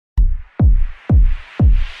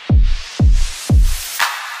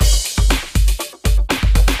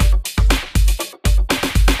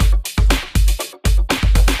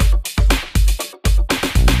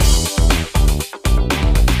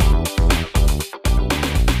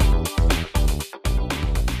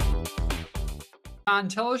Jon,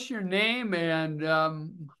 tell us your name and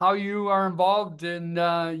how you are involved in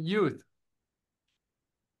youth.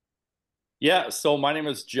 Yeah, so my name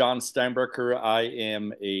is Jon Steinbrecher. I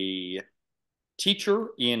am a teacher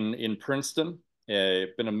in Princeton.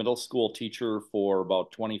 I've been a middle school teacher for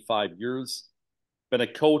about 25 years. Been a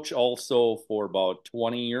coach also for about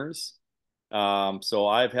 20 years. So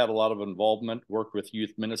I've had a lot of involvement, worked with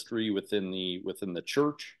youth ministry within the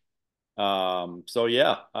church. So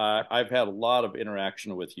yeah, I've had a lot of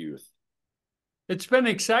interaction with youth. It's been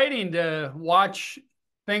exciting to watch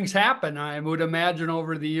things happen, I would imagine,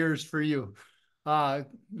 over the years for you. Uh,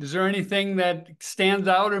 is there anything that stands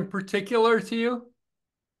out in particular to you?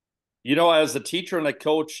 As a teacher and a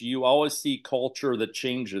coach, you always see culture that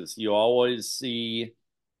changes. You always see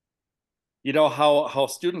how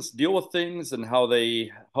students deal with things and how they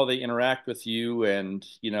interact with you. And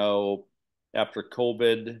after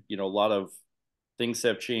COVID, a lot of things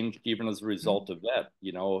have changed even as a result of that.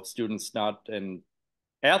 Students not and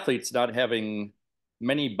athletes not having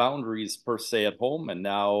many boundaries per se at home, and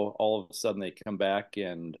now all of a sudden they come back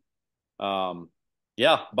and um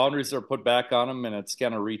yeah, boundaries are put back on them, and it's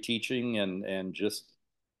kind of reteaching and just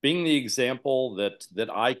being the example that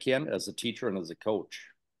I can as a teacher and as a coach.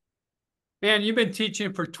 Man, you've been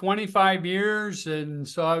teaching for 25 years, and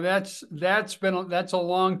so that's a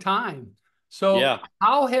long time. So, Yeah.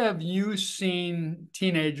 how have you seen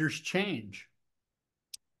teenagers change?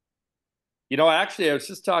 Actually, I was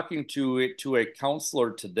just talking to a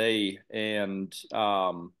counselor today, and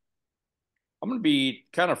I'm going to be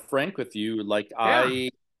kind of frank with you. Like Yeah.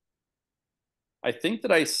 I think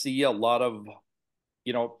that I see a lot of,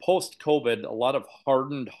 post COVID, a lot of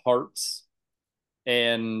hardened hearts.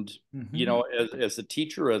 And Hmm. as a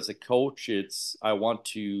teacher, as a coach, it's I want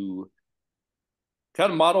to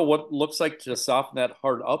kind of model what looks like to soften that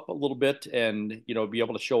heart up a little bit, and be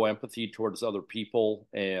able to show empathy towards other people.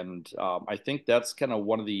 And I think that's kind of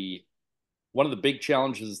one of the big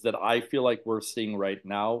challenges that I feel like we're seeing right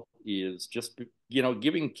now is just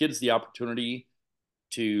giving kids the opportunity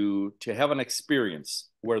to have an experience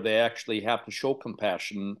where they actually have to show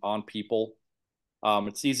compassion on people.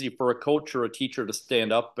 It's easy for a coach or a teacher to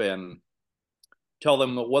stand up and tell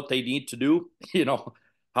them what they need to do,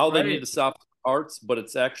 how they need Right. to soften hearts, but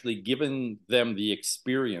it's actually giving them the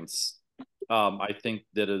experience. I think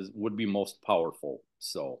that is would be most powerful.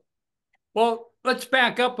 So Well, let's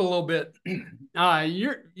back up a little bit.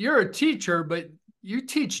 You're a teacher, but you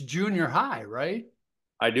teach junior high, right?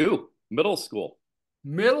 I do middle school.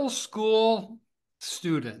 Middle school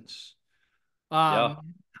students. Yeah.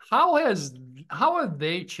 Um, how has how have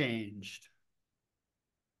they changed?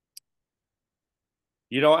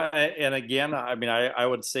 And again, I mean, I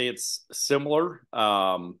would say it's similar.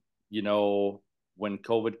 When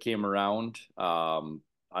COVID came around,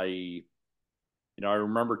 I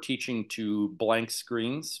remember teaching to blank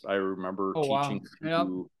screens. I remember Oh wow. teaching Yep.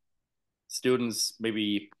 to students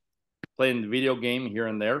maybe playing the video game here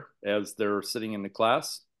and there as they're sitting in the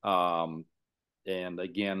class. And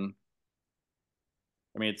again,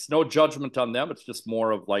 I mean, it's no judgment on them. It's just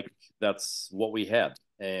more of like that's what we had,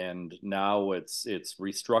 and now it's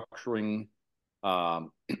restructuring,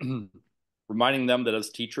 um, reminding them that as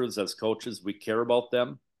teachers, as coaches, we care about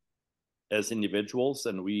them as individuals,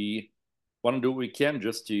 and we want to do what we can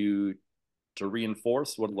just to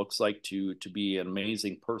reinforce what it looks like to be an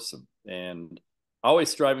amazing person, and always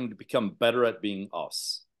striving to become better at being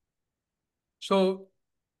us. So,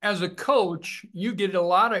 as a coach, you get a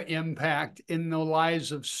lot of impact in the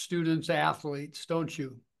lives of students, athletes, don't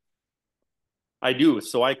you? I do.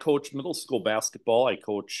 So I coach middle school basketball. I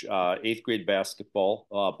coach eighth grade basketball,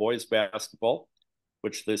 boys basketball,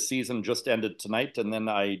 which this season just ended tonight. And then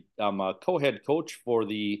I'm a co-head coach for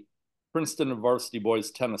the Princeton varsity boys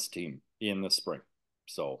tennis team in the spring.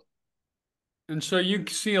 So And so you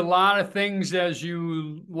see a lot of things as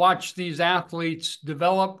you watch these athletes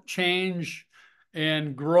develop, change,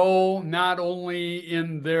 and grow, not only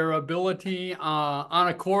in their ability on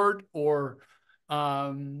a court or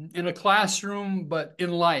in a classroom, but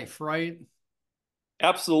in life, right?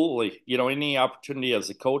 absolutely, any opportunity as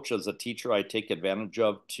a coach, as a teacher, I take advantage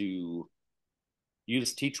of to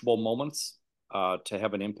use teachable moments to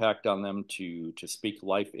have an impact on them, to speak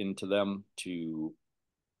life into them, to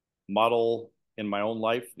model in my own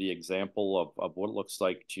life the example of what it looks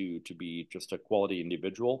like to be just a quality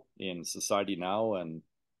individual in society now. And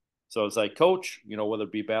so as I coach, whether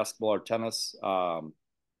it be basketball or tennis,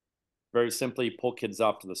 very simply pull kids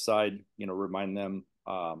off to the side, remind them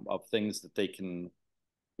of things that they can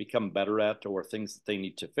become better at or things that they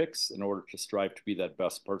need to fix in order to strive to be that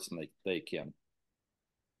best person they can.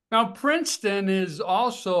 Now, Princeton is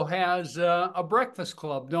also has a breakfast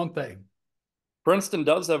club, don't they? Princeton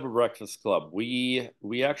does have a breakfast club. We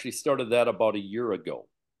actually started that about a year ago.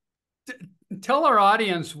 Tell our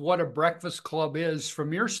audience what a breakfast club is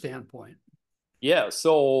from your standpoint. Yeah,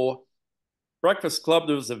 so Breakfast Club,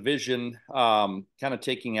 there was a vision, kind of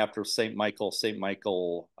taking after St. Michael. St.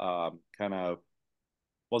 Michael kind of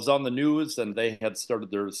was on the news, and they had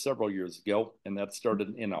started theirs several years ago, and that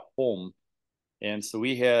started in a home. And so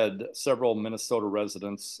we had several Minnesota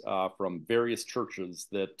residents from various churches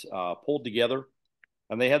that pulled together,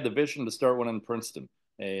 and they had the vision to start one in Princeton.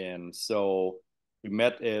 And so we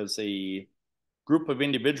met as a group of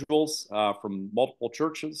individuals from multiple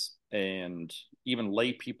churches and even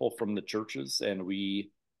lay people from the churches, and we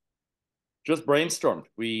just brainstormed.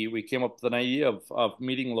 We came up with an idea of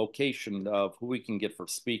meeting location, of who we can get for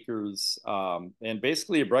speakers, and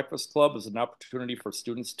basically a breakfast club is an opportunity for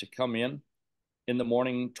students to come in the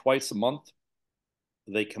morning twice a month.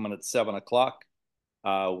 They come in at 7 o'clock.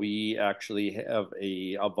 We actually have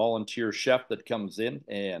a volunteer chef that comes in,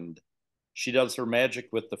 and she does her magic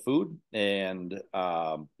with the food. And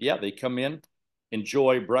yeah, they come in,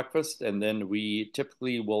 enjoy breakfast, and then we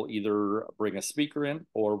typically will either bring a speaker in,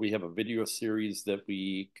 or we have a video series that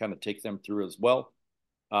we kind of take them through as well.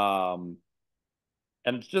 Um,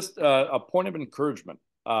 and it's just a point of encouragement.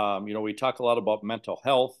 We talk a lot about mental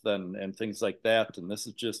health and things like that, and this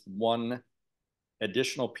is just one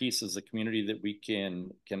additional piece as a community that we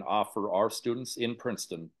can offer our students in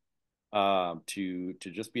Princeton, to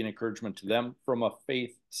just be an encouragement to them from a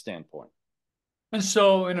faith standpoint. And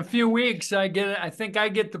so in a few weeks, I think I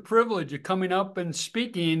get the privilege of coming up and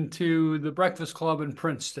speaking to the Breakfast Club in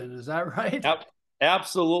Princeton. Is that right? Yep,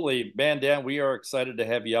 absolutely, man, Dan. We are excited to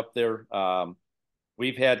have you up there.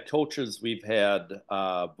 We've had coaches, we've had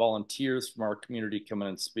volunteers from our community come in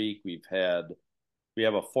and speak. We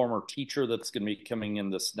have a former teacher that's going to be coming in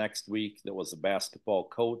this next week that was a basketball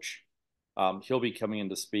coach. He'll be coming in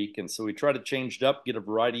to speak, and so we try to change it up, get a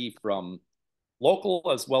variety from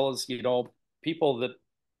local as well as people that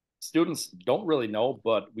students don't really know,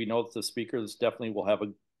 but we know that the speakers definitely will have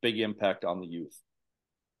a big impact on the youth.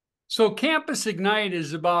 So Campus Ignite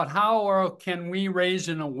is about how can we raise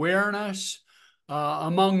an awareness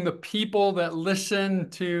among the people that listen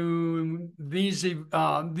to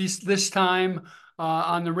this time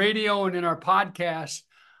on the radio and in our podcast.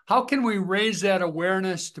 How can we raise that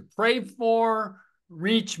awareness to pray for,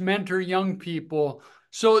 reach, mentor young people?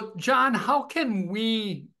 So, Jon, how can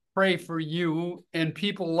we pray for you and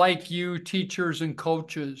people like you, teachers and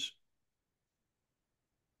coaches?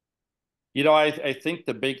 I think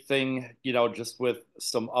the big thing, just with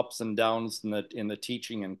some ups and downs in the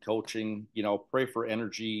teaching and coaching, pray for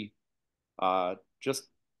energy. Just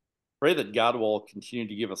pray that God will continue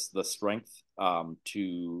to give us the strength, and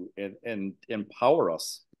empower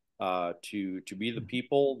us to be the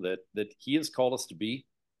people that He has called us to be.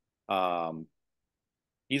 Um,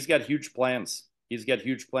 he's got huge plans. He's got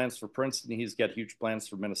huge plans for Princeton. He's got huge plans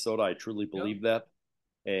for Minnesota. I truly Yep. believe that.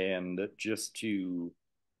 And just to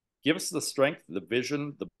give us the strength, the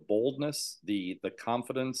vision, the boldness, the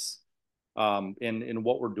confidence, in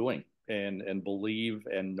what we're doing, and believe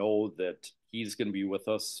and know that He's going to be with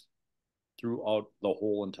us throughout the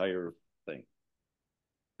whole entire thing.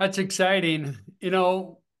 That's exciting.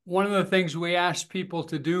 One of the things we ask people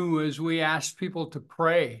to do is we ask people to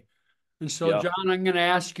pray. And so, Yeah, Jon, I'm going to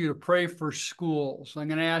ask you to pray for schools. I'm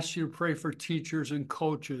going to ask you to pray for teachers and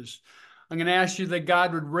coaches. I'm going to ask you that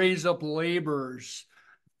God would raise up laborers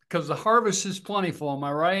because the harvest is plentiful. Am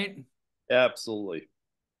I right? absolutely.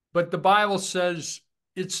 But the Bible says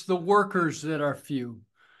it's the workers that are few.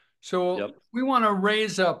 So Yep. we want to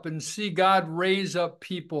raise up and see God raise up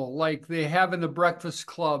people like they have in the breakfast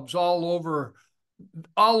clubs all over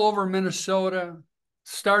Minnesota,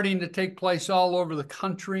 starting to take place all over the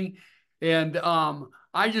country. And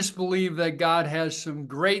I just believe that God has some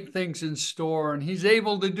great things in store, and He's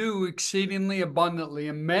able to do exceedingly abundantly,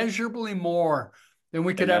 immeasurably more than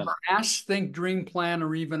we could Amen. ever ask, think, dream, plan,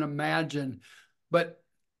 or even imagine. But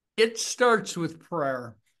it starts with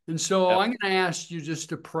prayer. And so Yep. I'm going to ask you just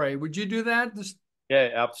to pray. Would you do that? Yeah,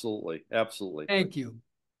 absolutely. Absolutely. Thank you.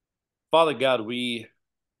 Father God, we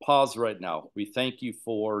pause right now. We thank you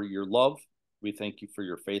for your love. We thank you for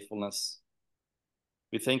your faithfulness.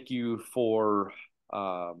 We thank you for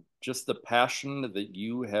just the passion that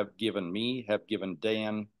you have given me, have given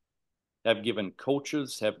Dan, have given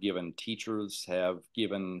coaches, have given teachers, have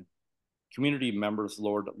given community members,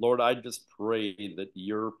 Lord. Lord, I just pray that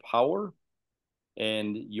your power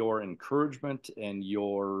and your encouragement and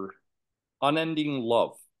your unending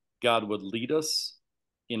love, God, would lead us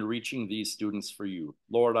in reaching these students for you.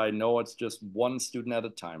 Lord, I know it's just one student at a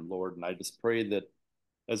time, Lord, and I just pray that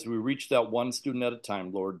as we reach that one student at a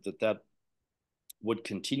time, Lord, that would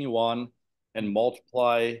continue on and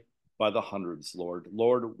multiply by the hundreds, Lord.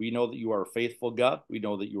 Lord, we know that you are a faithful God. We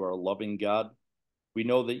know that you are a loving God. We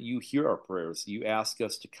know that you hear our prayers. You ask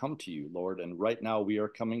us to come to you, Lord, and right now we are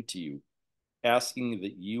coming to you, asking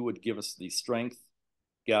that you would give us the strength,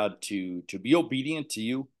 God, to be obedient to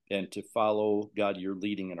you and to follow, God, your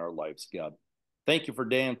leading in our lives, God. Thank you for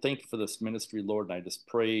Dan. Thank you for this ministry, Lord. And I just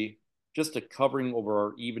pray just a covering over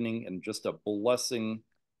our evening and just a blessing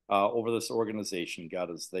over this organization,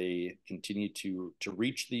 God, as they continue to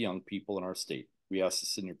reach the young people in our state. We ask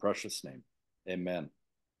this in your precious name. Amen.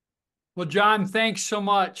 Well, Jon, thanks so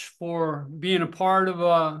much for being a part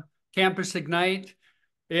of Campus Ignite.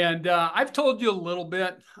 And I've told you a little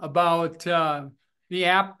bit about the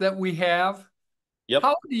app that we have. Yep.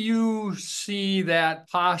 How do you see that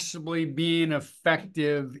possibly being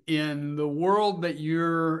effective in the world that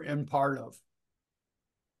you're in part of?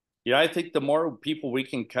 Yeah, I think the more people we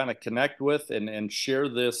can kind of connect with and share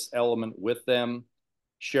this element with them,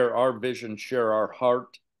 share our vision, share our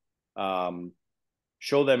heart, um,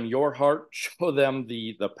 show them your heart, show them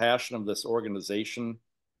the passion of this organization.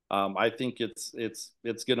 I think it's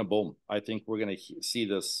gonna boom. I think we're gonna see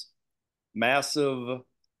this massive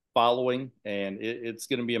following, and it's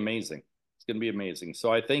gonna be amazing. It's gonna be amazing.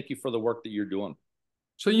 So I thank you for the work that you're doing.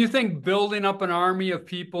 So you think building up an army of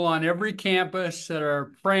people on every campus that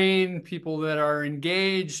are praying, people that are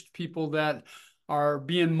engaged, people that are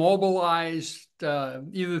being mobilized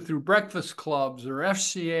either through breakfast clubs or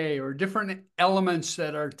FCA or different elements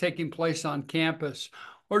that are taking place on campus,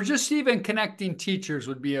 or just even connecting teachers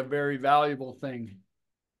would be a very valuable thing.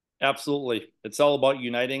 Absolutely. It's all about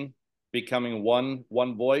uniting, becoming one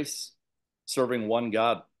voice, serving one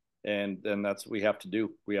God. And that's what we have to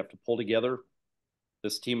do. We have to pull together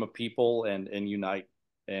this team of people and unite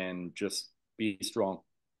and just be strong.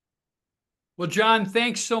 Well, Jon,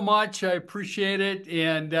 thanks so much. I appreciate it.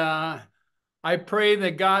 And I pray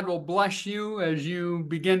that God will bless you as you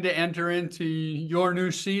begin to enter into your new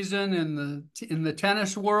season in the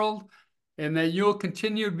tennis world, and that you'll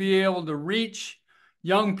continue to be able to reach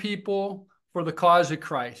young people for the cause of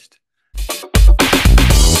Christ.